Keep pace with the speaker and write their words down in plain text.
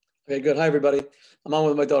Okay, good. Hi, everybody. I'm on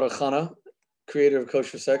with my daughter, Chana, creator of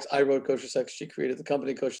Kosher Sex. I wrote Kosher Sex. She created the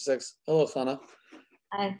company Kosher Sex. Hello, Chana.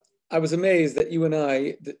 Hi. I was amazed that you and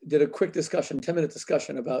I did a quick discussion, 10-minute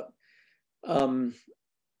discussion about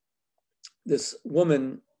this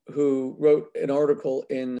woman who wrote an article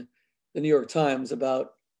in the New York Times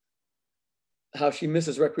about how she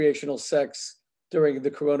misses recreational sex during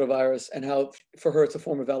the coronavirus and how for her it's a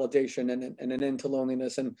form of validation and an end to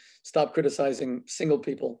loneliness, and stop criticizing single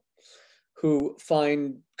people who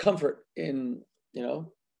find comfort in,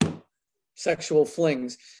 sexual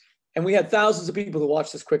flings. And we had thousands of people who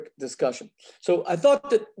watched this quick discussion. So I thought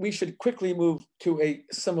that we should quickly move to a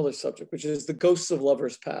similar subject, which is the ghosts of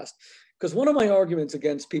lovers past. Because one of my arguments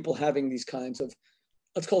against people having these kinds of,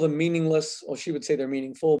 let's call them meaningless, or she would say they're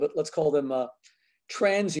meaningful, but let's call them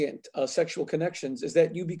transient sexual connections, is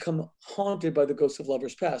that you become haunted by the ghosts of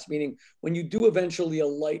lovers past. Meaning when you do eventually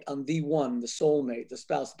alight on the one, the soulmate, the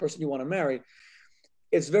spouse, the person you want to marry,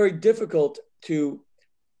 it's very difficult to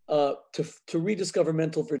rediscover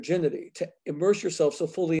mental virginity, to immerse yourself so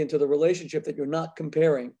fully into the relationship that you're not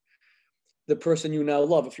comparing the person you now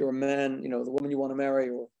love. If you're a man, the woman you want to marry,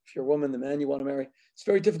 or if you're a woman, the man you want to marry. It's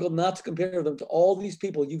very difficult not to compare them to all these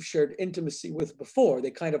people you've shared intimacy with before. They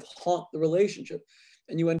kind of haunt the relationship,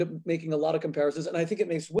 and you end up making a lot of comparisons. And I think it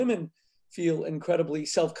makes women feel incredibly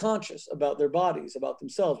self-conscious about their bodies, about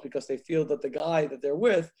themselves, because they feel that the guy that they're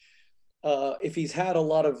with, if he's had a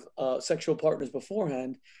lot of sexual partners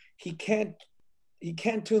beforehand, he can't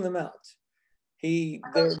tune them out.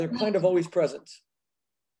 They're kind of always present.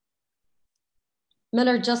 Men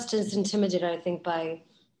are just as intimidated, I think, by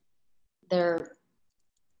their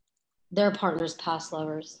partner's past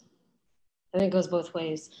lovers. I think it goes both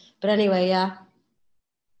ways. But anyway, yeah.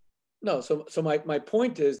 No, so my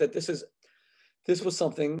point is that this was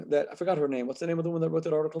something that, I forgot her name. What's the name of the woman that wrote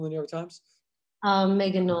that article in the New York Times?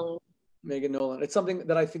 Megan Nolan. Megan Nolan. It's something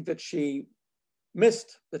that I think that she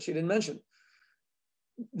missed, that she didn't mention.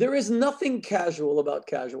 There is nothing casual about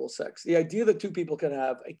casual sex. The idea that two people can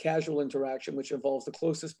have a casual interaction which involves the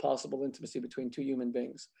closest possible intimacy between two human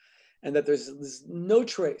beings, and that there's no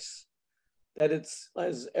trace that it's,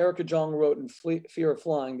 as Erica Jong wrote in Fear of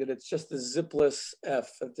Flying, that it's just a zipless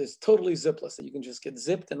F, that it's totally zipless, that you can just get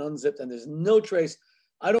zipped and unzipped and there's no trace.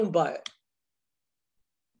 I don't buy it.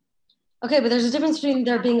 Okay, but there's a difference between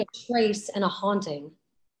there being a trace and a haunting.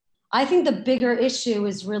 I think the bigger issue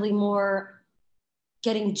is really more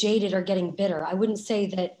getting jaded or getting bitter. I wouldn't say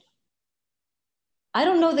that, I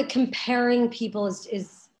don't know that comparing people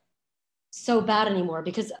is so bad anymore,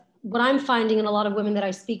 because what I'm finding in a lot of women that I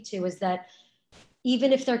speak to is that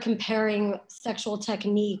even if they're comparing sexual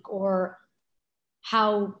technique or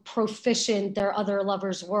how proficient their other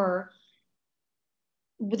lovers were,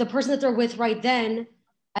 the person that they're with right then,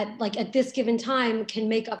 at this given time, can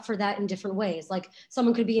make up for that in different ways. Like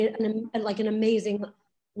someone could be an amazing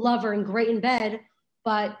lover and great in bed,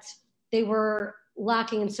 but they were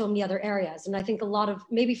lacking in so many other areas. And I think a lot of,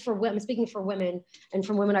 maybe for women, speaking for women and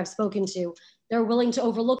from women I've spoken to, they're willing to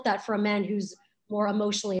overlook that for a man who's more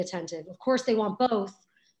emotionally attentive. Of course they want both,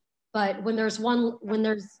 but when there's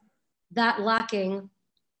that lacking,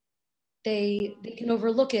 they can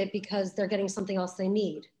overlook it because they're getting something else they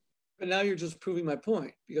need. But now you're just proving my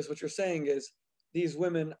point, because what you're saying is these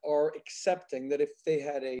women are accepting that if they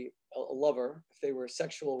had a lover, if they were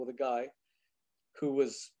sexual with a guy who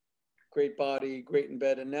was great body, great in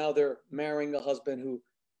bed, and now they're marrying a husband who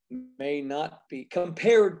may not be,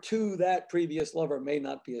 compared to that previous lover, may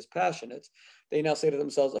not be as passionate, they now say to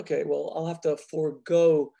themselves, okay, well, I'll have to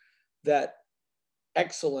forego that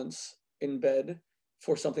excellence in bed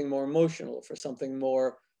for something more emotional, for something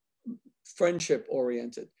more friendship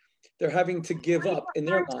oriented. They're having to give up, in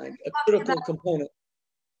their mind, a critical component.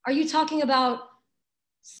 Are you talking about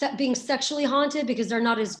being sexually haunted because they're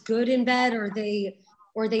not as good in bed, or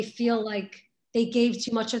they feel like they gave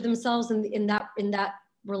too much of themselves in that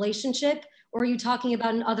relationship? Or are you talking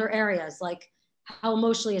about in other areas, like how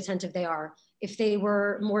emotionally attentive they are, if they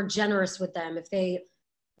were more generous with them, if they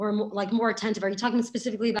were more attentive? Are you talking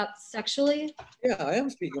specifically about sexually? Yeah, I am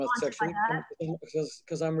speaking about sexually,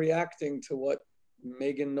 because I'm reacting to what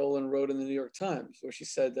Megan Nolan wrote in the New York Times, where she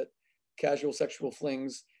said that casual sexual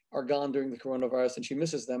flings are gone during the coronavirus and she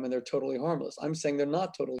misses them and they're totally harmless. I'm saying they're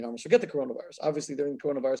not totally harmless. Forget the coronavirus. Obviously, during the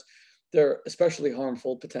coronavirus, they're especially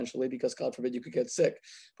harmful potentially, because God forbid you could get sick.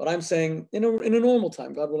 But I'm saying in a normal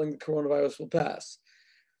time, God willing, the coronavirus will pass.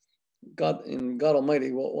 God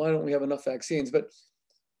Almighty, well, why don't we have enough vaccines? But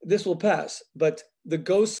this will pass. But the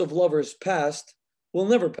ghosts of lovers past will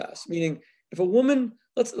never pass. Meaning, if a woman,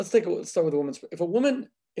 let's start with a woman's. If a woman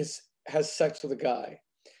has sex with a guy,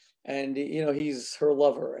 and he's her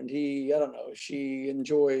lover, and I don't know, she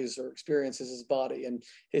enjoys or experiences his body and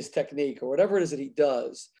his technique or whatever it is that he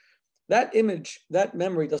does. That image, that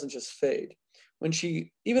memory doesn't just fade. When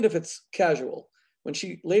she, even if it's casual, when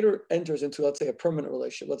she later enters into, let's say, a permanent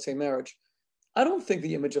relationship, let's say marriage, I don't think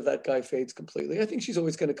the image of that guy fades completely. I think she's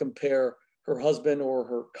always going to compare her husband or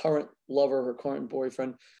her current lover, her current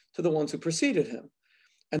boyfriend, to the ones who preceded him.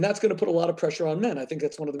 And that's going to put a lot of pressure on men. I think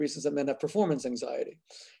that's one of the reasons that men have performance anxiety.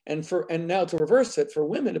 And now to reverse it, for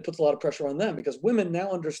women, it puts a lot of pressure on them, because women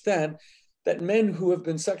now understand that men who have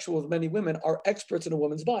been sexual with many women are experts in a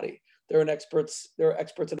woman's body. They're experts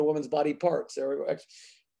in a woman's body parts.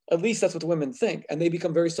 At least that's what the women think. And they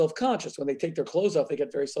become very self-conscious. When they take their clothes off, they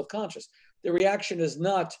get very self-conscious. The reaction is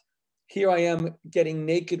not, here I am getting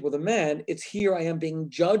naked with a man. It's, here I am being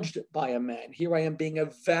judged by a man. Here I am being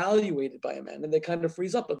evaluated by a man. And they kind of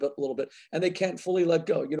freeze up a little bit, and they can't fully let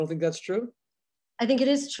go. You don't think that's true? I think it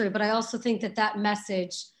is true, but I also think that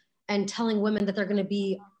message and telling women that they're going to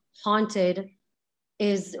be haunted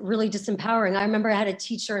is really disempowering. I remember I had a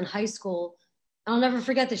teacher in high school. I'll never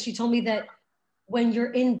forget this. She told me that when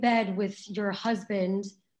you're in bed with your husband,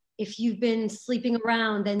 if you've been sleeping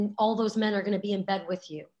around, then all those men are going to be in bed with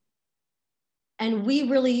you. And we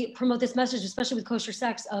really promote this message, especially with kosher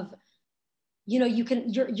sex, of,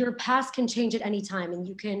 your past can change at any time, and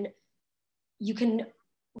you can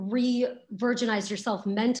re-virginize yourself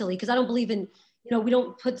mentally. Because I don't believe in, we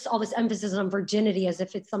don't put all this emphasis on virginity as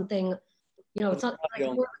if it's something, it's not like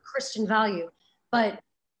more of a Christian value. But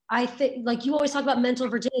I think, like, you always talk about mental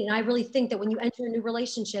virginity, and I really think that when you enter a new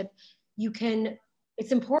relationship,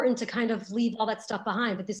 it's important to kind of leave all that stuff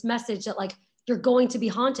behind. But this message that, like, you're going to be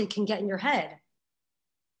haunted can get in your head.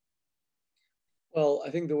 Well, I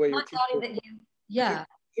think the way your teacher, I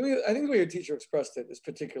think the way your teacher expressed it is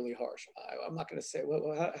particularly harsh. I'm not going to say,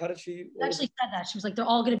 how did she? Actually said that. She was like, they're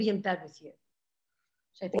all going to be in bed with you.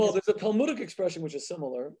 Well, there's a Talmudic expression which is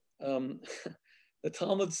similar. The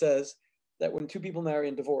Talmud says that when two people marry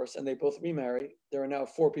and divorce and they both remarry, there are now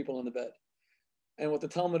 4 people in the bed. And what the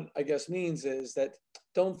Talmud, I guess, means is that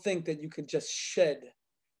don't think that you can just shed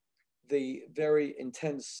the very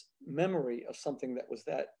intense memory of something that was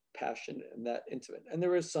that passionate and that intimate. And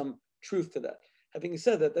there is some truth to that. Having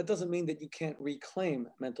said that, that doesn't mean that you can't reclaim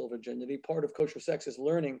mental virginity. Part of kosher sex is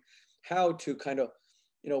learning how to kind of,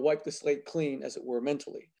 wipe the slate clean, as it were,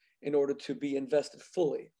 mentally, in order to be invested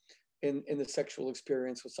fully in the sexual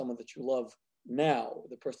experience with someone that you love now,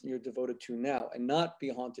 the person you're devoted to now, and not be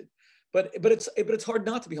haunted. But it's hard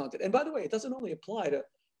not to be haunted. And by the way, it doesn't only apply to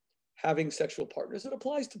having sexual partners. It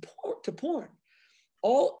applies to porn.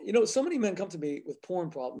 So many men come to me with porn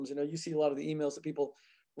problems. You see a lot of the emails that people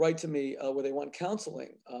write to me where they want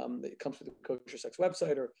counseling. It comes through the kosher sex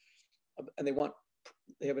website, and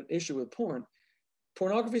they have an issue with porn.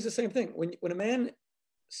 Pornography is the same thing. When a man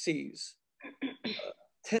sees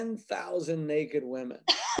 10,000 naked women,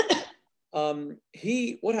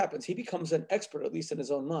 what happens? He becomes an expert, at least in his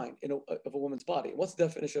own mind, of a woman's body. What's the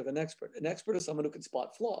definition of an expert? An expert is someone who can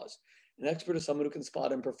spot flaws. An expert is someone who can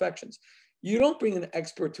spot imperfections. You don't bring an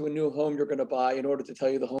expert to a new home you're going to buy in order to tell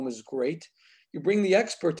you the home is great. You bring the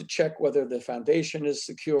expert to check whether the foundation is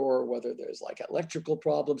secure, whether there's like electrical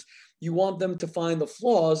problems. You want them to find the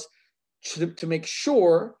flaws to make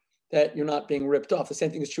sure that you're not being ripped off. The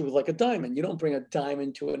same thing is true with like a diamond. You don't bring a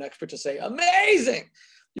diamond to an expert to say, amazing.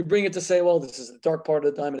 You bring it to say, well, this is the dark part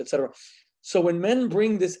of the diamond, etc. So when men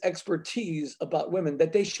bring this expertise about women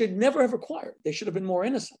that they should never have acquired, they should have been more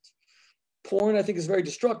innocent. Porn, I think, is very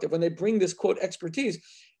destructive. When they bring this, quote, expertise,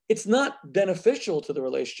 it's not beneficial to the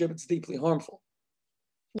relationship. It's deeply harmful.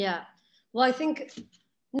 Yeah. Well,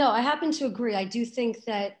 I happen to agree. I do think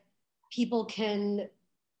that people can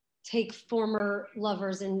take former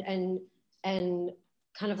lovers and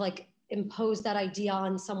kind of like impose that idea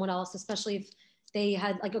on someone else, especially if they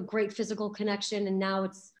had like a great physical connection and now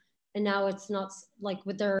it's not, like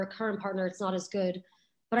with their current partner, it's not as good.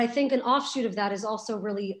 But I think an offshoot of that is also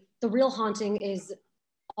really, the real haunting is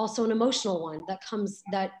also an emotional one that comes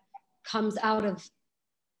out of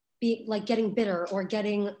getting bitter or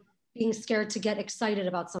being scared to get excited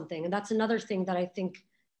about something. And that's another thing that I think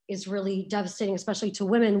is really devastating, especially to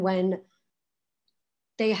women, when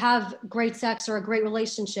they have great sex or a great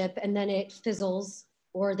relationship and then it fizzles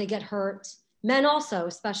or they get hurt. Men also,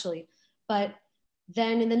 especially. But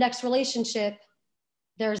then in the next relationship,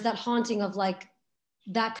 there's that haunting of like,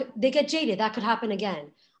 they get jaded, that could happen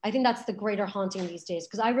again. I think that's the greater haunting these days.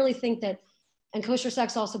 Because I really think that, and kosher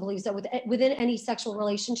sex also believes that within any sexual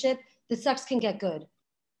relationship, the sex can get good.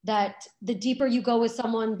 That the deeper you go with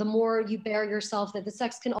someone, the more you bare yourself, that the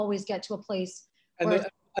sex can always get to a place where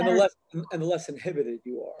better and the less inhibited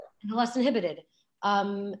you are. and the less inhibited.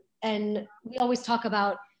 And we always talk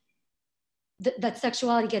about that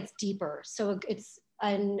sexuality gets deeper. So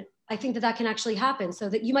and I think that can actually happen. So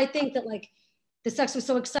that you might think that like the sex was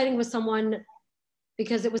so exciting with someone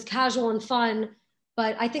because it was casual and fun,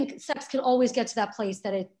 but I think sex can always get to that place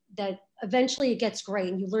that eventually it gets great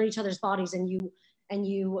and you learn each other's bodies and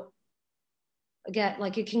you get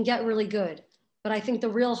like it can get really good. But I think the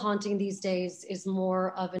real haunting these days is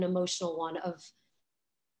more of an emotional one of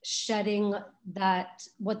shedding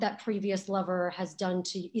what that previous lover has done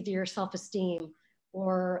to either your self-esteem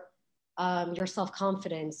or your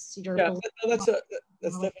self-confidence. That's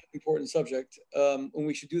definitely an important subject. And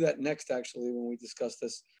we should do that next, actually, when we discuss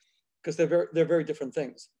this, because they're very different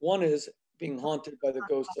things. One is being haunted by the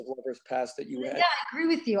ghosts of lovers past that you had. Yeah, I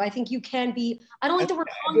agree with you. I think you can be. I don't like the word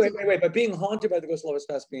haunted. Wait. But being haunted by the ghosts of lovers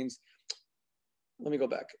past means. Let me go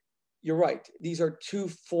back. You're right. These are two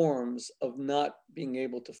forms of not being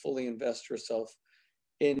able to fully invest yourself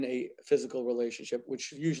in a physical relationship,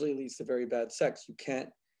 which usually leads to very bad sex. You can't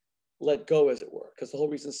let go, as it were, because the whole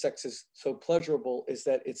reason sex is so pleasurable is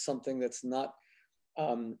that it's something that's not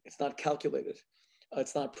calculated.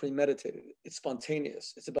 It's not premeditated. It's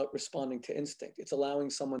spontaneous. It's about responding to instinct. It's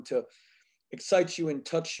allowing someone to excite you and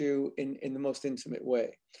touch you in the most intimate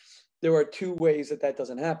way. There are two ways that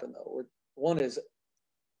doesn't happen, though. One is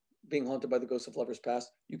being haunted by the ghosts of lovers past.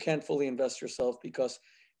 You can't fully invest yourself because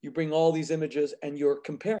you bring all these images and you're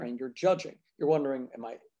comparing, you're judging. You're wondering,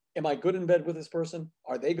 am I good in bed with this person?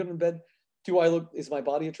 Are they good in bed? Is my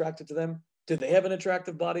body attracted to them? Do they have an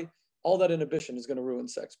attractive body? All that inhibition is going to ruin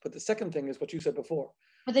sex. But the second thing is what you said before.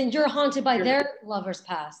 But then you're haunted by their lovers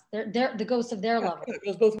past, the ghosts of their lovers. It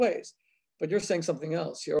goes both ways. But you're saying something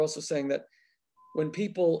else. You're also saying that when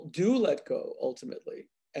people do let go ultimately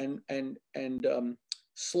and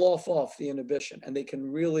slough off the inhibition and they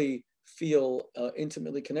can really feel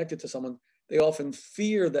intimately connected to someone, they often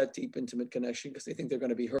fear that deep intimate connection because they think they're going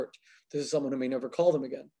to be hurt. This is someone who may never call them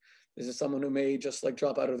again. This is someone who may just like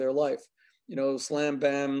drop out of their life. Slam,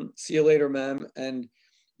 bam, see you later, ma'am. And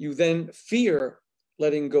you then fear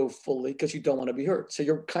letting go fully because you don't want to be hurt. So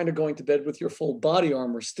you're kind of going to bed with your full body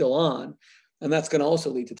armor still on. And that's going to also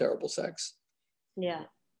lead to terrible sex. Yeah.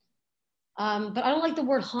 But I don't like the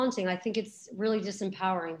word haunting. I think it's really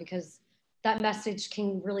disempowering because that message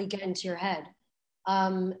can really get into your head.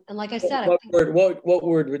 And like I said, what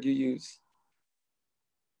word would you use?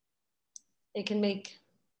 It can make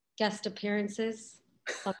guest appearances.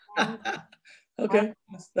 Okay,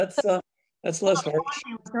 that's less harsh.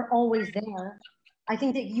 They're always there. I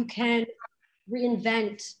think that you can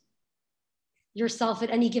reinvent yourself at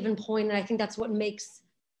any given point, and I think that's what makes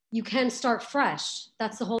you can start fresh.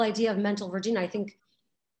 That's the whole idea of mental virginity. I think,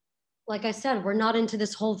 like I said, we're not into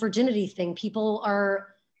this whole virginity thing. People are,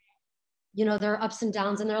 there are ups and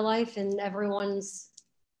downs in their life, and everyone's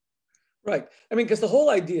right. I mean, because the whole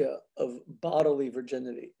idea of bodily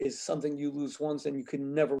virginity is something you lose once and you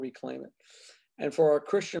can never reclaim it. And for our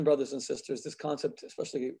Christian brothers and sisters, this concept,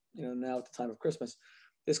 especially now at the time of Christmas,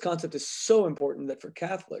 this concept is so important that for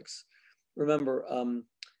Catholics, remember,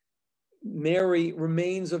 Mary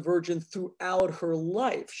remains a virgin throughout her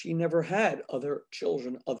life. She never had other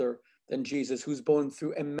children other than Jesus, who's born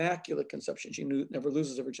through immaculate conception. She never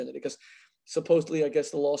loses her virginity because supposedly, I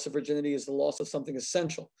guess, the loss of virginity is the loss of something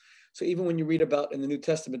essential. So even when you read about in the New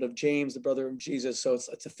Testament of James, the brother of Jesus, so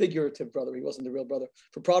it's a figurative brother. He wasn't the real brother.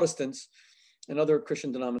 For Protestants and other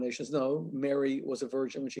Christian denominations, no, Mary was a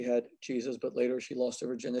virgin when she had Jesus, but later she lost her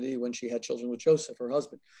virginity when she had children with Joseph, her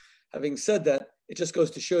husband. Having said that, it just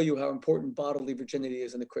goes to show you how important bodily virginity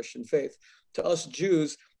is in the Christian faith. To us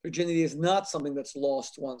Jews, virginity is not something that's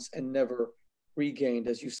lost once and never regained.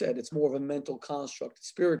 As you said, it's more of a mental construct,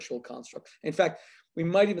 spiritual construct. In fact, we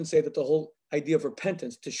might even say that the whole idea of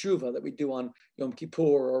repentance, teshuvah, that we do on Yom Kippur,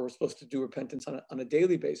 or we're supposed to do repentance on a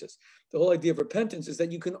daily basis, the whole idea of repentance is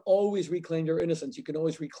that you can always reclaim your innocence. You can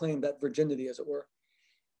always reclaim that virginity, as it were.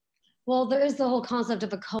 Well, there is the whole concept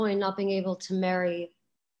of a Kohen not being able to marry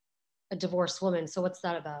a divorced woman. So what's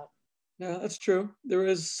that about? Yeah, that's true. There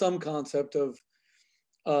is some concept of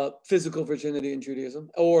physical virginity in Judaism,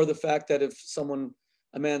 or the fact that if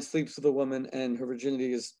a man sleeps with a woman and her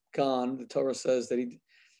virginity is gone, the Torah says that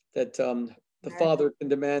the father can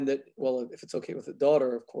demand that, well, if it's okay with the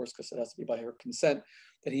daughter, of course, because it has to be by her consent,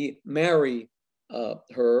 that he marry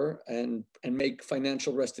her and make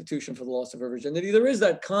financial restitution for the loss of her virginity. There is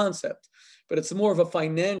that concept, but it's more of a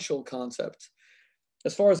financial concept.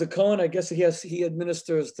 As far as the Kohen, I guess he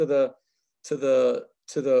administers to he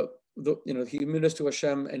administers to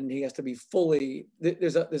Hashem, and he has to be fully.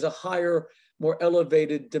 There's a higher, more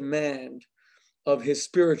elevated demand of his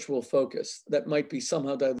spiritual focus that might be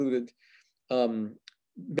somehow diluted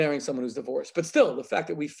marrying someone who's divorced. But still, the fact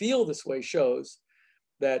that we feel this way shows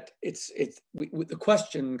that the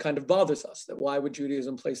question kind of bothers us, that why would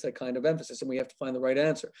Judaism place that kind of emphasis? And we have to find the right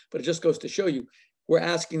answer. But it just goes to show you, we're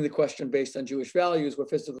asking the question based on Jewish values, where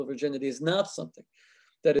physical virginity is not something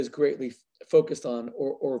that is greatly focused on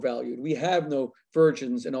or valued. We have no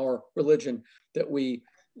virgins in our religion that we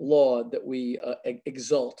laud, that we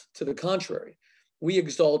exalt. To the contrary, we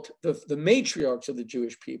exalt the matriarchs of the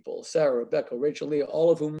Jewish people, Sarah, Rebecca, Rachel, Leah,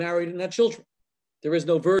 all of whom married and had children. There is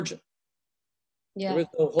no virgin. Yeah. There is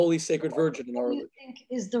no holy sacred virgin in our religion. What do you think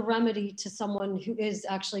is the remedy to someone who is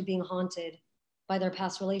actually being haunted by their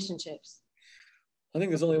past relationships? I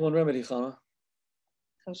think there's only one remedy, Chana.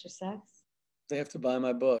 Kosher sex? They have to buy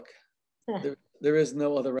my book. There is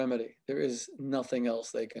no other remedy. There is nothing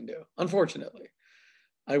else they can do, unfortunately.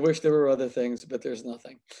 I wish there were other things, but there's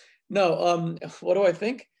nothing. No, what do I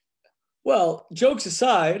think? Well, jokes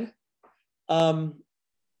aside, yeah,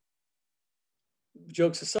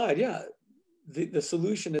 the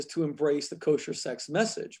solution is to embrace the kosher sex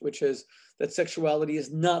message, which is that sexuality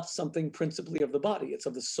is not something principally of the body. It's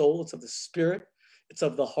of the soul, it's of the spirit, it's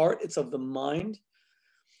of the heart, it's of the mind.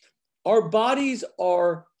 Our bodies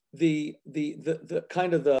are the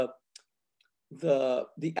kind of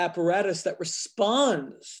the apparatus that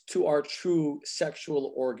responds to our true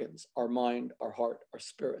sexual organs, our mind, our heart, our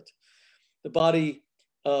spirit. The body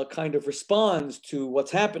kind of responds to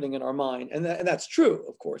what's happening in our mind. And that's true,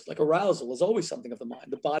 of course. Like arousal is always something of the mind.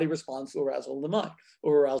 The body responds to arousal of the mind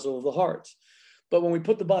or arousal of the heart. But when we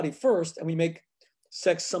put the body first and we make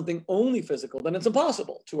sex something only physical, then it's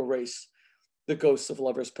impossible to erase the ghosts of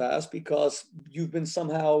lovers past, because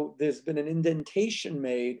there's been an indentation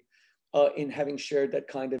made in having shared that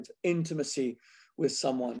kind of intimacy with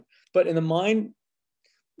someone. But in the mind,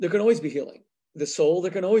 there can always be healing. The soul,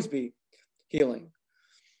 there can always be healing.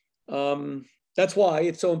 That's why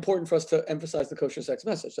it's so important for us to emphasize the kosher sex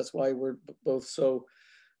message. That's why we're both so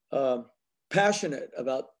passionate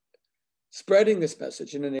about spreading this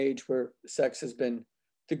message in an age where sex has been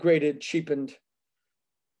degraded, cheapened.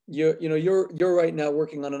 You're right now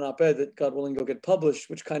working on an op-ed that, God willing, will get published,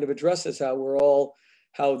 which kind of addresses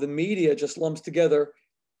how the media just lumps together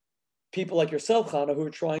people like yourself, Chana, who are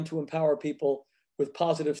trying to empower people with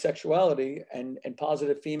positive sexuality and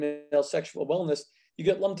positive female sexual wellness. You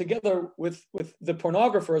get lumped together with the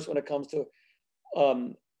pornographers when it comes to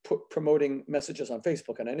promoting messages on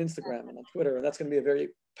Facebook and on Instagram and on Twitter. And that's going to be a very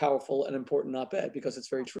powerful and important op-ed, because it's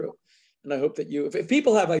very true. And I hope that if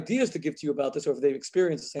people have ideas to give to you about this, or if they've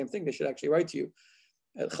experienced the same thing, they should actually write to you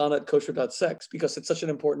at chana@kosher.sex, because it's such an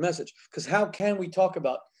important message. Because how can we talk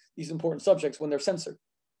about these important subjects when they're censored?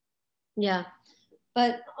 Yeah.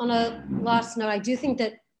 But on a last note, I do think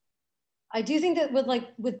that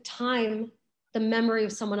with time, the memory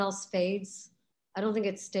of someone else fades. I don't think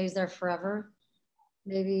it stays there forever.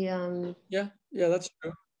 Maybe. Yeah, that's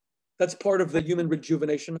true. That's part of the human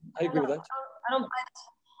rejuvenation. I agree with that. I don't buy this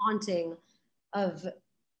haunting of,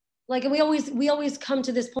 like, and we always come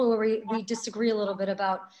to this point where we disagree a little bit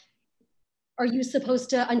about, are you supposed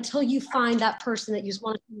to, until you find that person that you just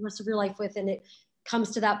want to spend the rest of your life with, and it comes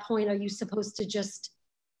to that point, are you supposed to just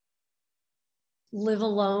live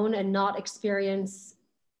alone and not experience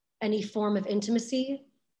any form of intimacy,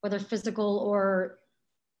 whether physical or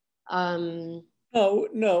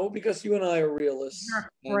No, because you and I are realists.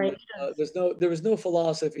 Right. There is no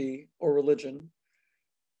philosophy or religion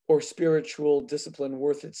or spiritual discipline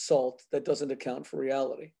worth its salt that doesn't account for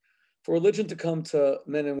reality. For religion to come to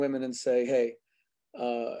men and women and say, hey,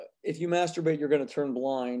 if you masturbate, you're going to turn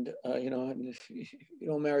blind, and if you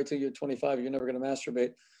don't marry till you're 25, you're never going to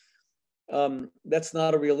masturbate. That's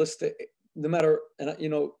not a realistic, no matter, and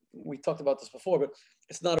we talked about this before, but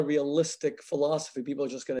it's not a realistic philosophy. People are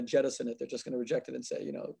just going to jettison it. They're just going to reject it and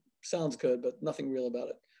say, sounds good, but nothing real about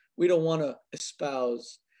it. We don't want to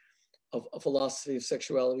espouse a philosophy of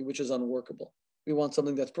sexuality which is unworkable. We want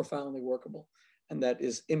something that's profoundly workable and that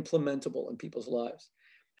is implementable in people's lives.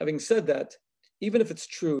 Having said that, even if it's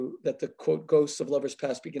true that the quote ghosts of lovers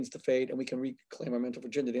past begins to fade and we can reclaim our mental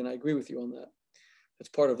virginity, and I agree with you on that, that's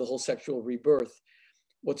part of the whole sexual rebirth.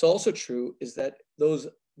 What's also true is that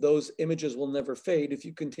those images will never fade if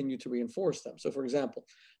you continue to reinforce them. So for example,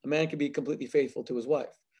 a man can be completely faithful to his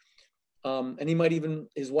wife. And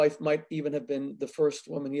his wife might even have been the first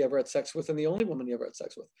woman he ever had sex with and the only woman he ever had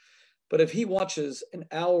sex with. But if he watches an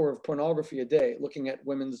hour of pornography a day, looking at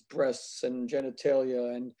women's breasts and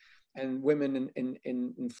genitalia and women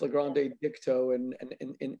in flagrante dicto and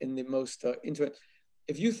in the most intimate,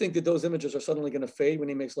 if you think that those images are suddenly going to fade when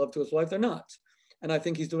he makes love to his wife, they're not. And I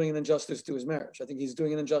think he's doing an injustice to his marriage. I think he's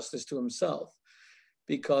doing an injustice to himself,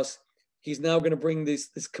 because he's now going to bring this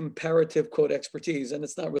comparative, quote, expertise. And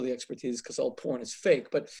it's not really expertise, because all porn is fake.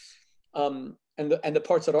 But and the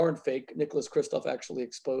parts that aren't fake, Nicholas Kristof actually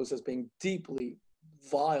exposed as being deeply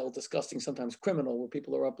vile, disgusting, sometimes criminal, where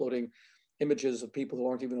people are uploading images of people who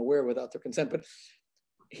aren't even aware without their consent. But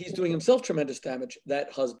he's doing himself tremendous damage,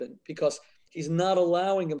 that husband, because he's not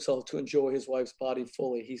allowing himself to enjoy his wife's body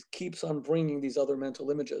fully. He keeps on bringing these other mental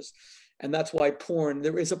images. And that's why porn,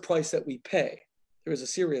 there is a price that we pay. There is a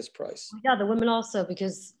serious price. Yeah, the women also,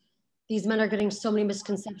 because these men are getting so many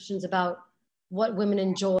misconceptions about what women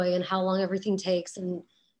enjoy and how long everything takes, and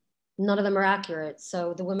none of them are accurate.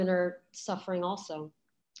 So the women are suffering also.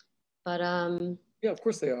 But yeah, of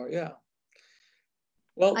course they are. Yeah.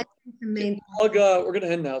 Well, I think the main we're going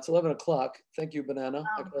to end now. It's 11 o'clock. Thank you, Banana.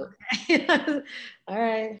 oh, okay. All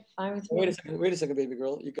right, fine with me. Wait a second, baby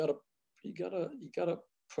girl. You gotta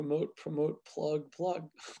promote, promote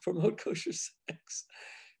kosher sex.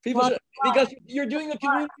 People because you're doing a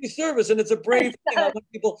community service, and it's a brave thing.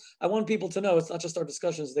 I want people to know it's not just our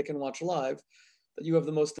discussions they can watch live, that you have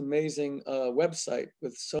the most amazing website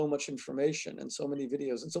with so much information and so many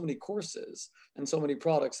videos and so many courses and so many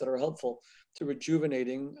products that are helpful to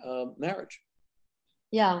rejuvenating marriage.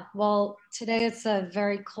 Yeah, well, today it's a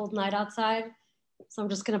very cold night outside, so I'm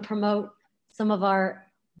just going to promote some of our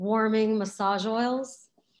warming massage oils.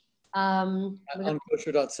 On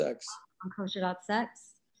kosher.sex. On kosher.sex.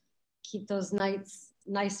 Keep those nights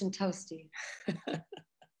nice and toasty.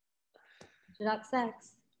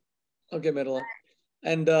 kosher.sex. Okay, Medela.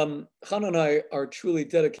 And Chana and I are truly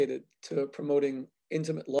dedicated to promoting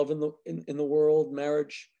intimate love in the world,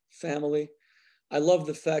 marriage, family. I love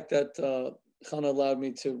the fact that Chana allowed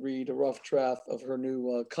me to read a rough draft of her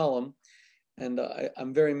new column. And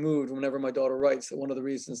I'm very moved whenever my daughter writes that one of the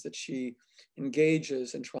reasons that she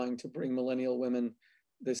engages in trying to bring millennial women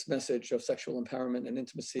this message of sexual empowerment and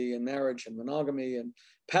intimacy and marriage and monogamy and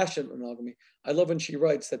passionate monogamy. I love when she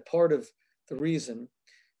writes that part of the reason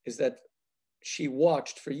is that she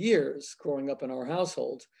watched for years growing up in our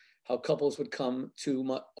household how couples would come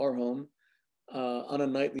to our home on a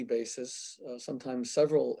nightly basis, sometimes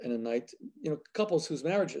several in a night, couples whose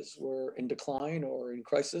marriages were in decline or in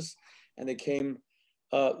crisis, and they came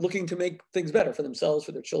looking to make things better for themselves,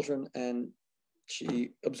 for their children, and she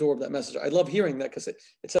absorbed that message. I love hearing that, because it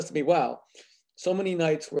says to me, wow, so many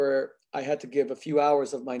nights where I had to give a few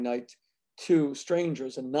hours of my night to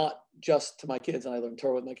strangers and not just to my kids. And I learned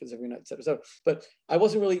Torah with my kids every night, et cetera, et cetera. But I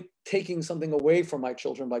wasn't really taking something away from my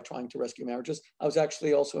children by trying to rescue marriages. I was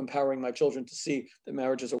actually also empowering my children to see that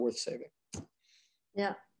marriages are worth saving.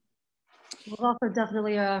 Yeah. It was also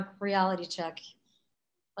definitely a reality check.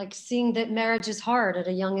 Like seeing that marriage is hard at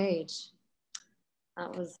a young age.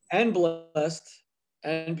 That was. And blessed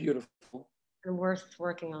and beautiful. And worth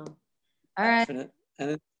working on. All right.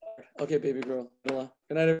 And okay, baby girl. Good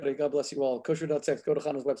night, everybody. God bless you all. Kosher.sex. Go to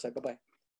Chana's website. Bye-bye.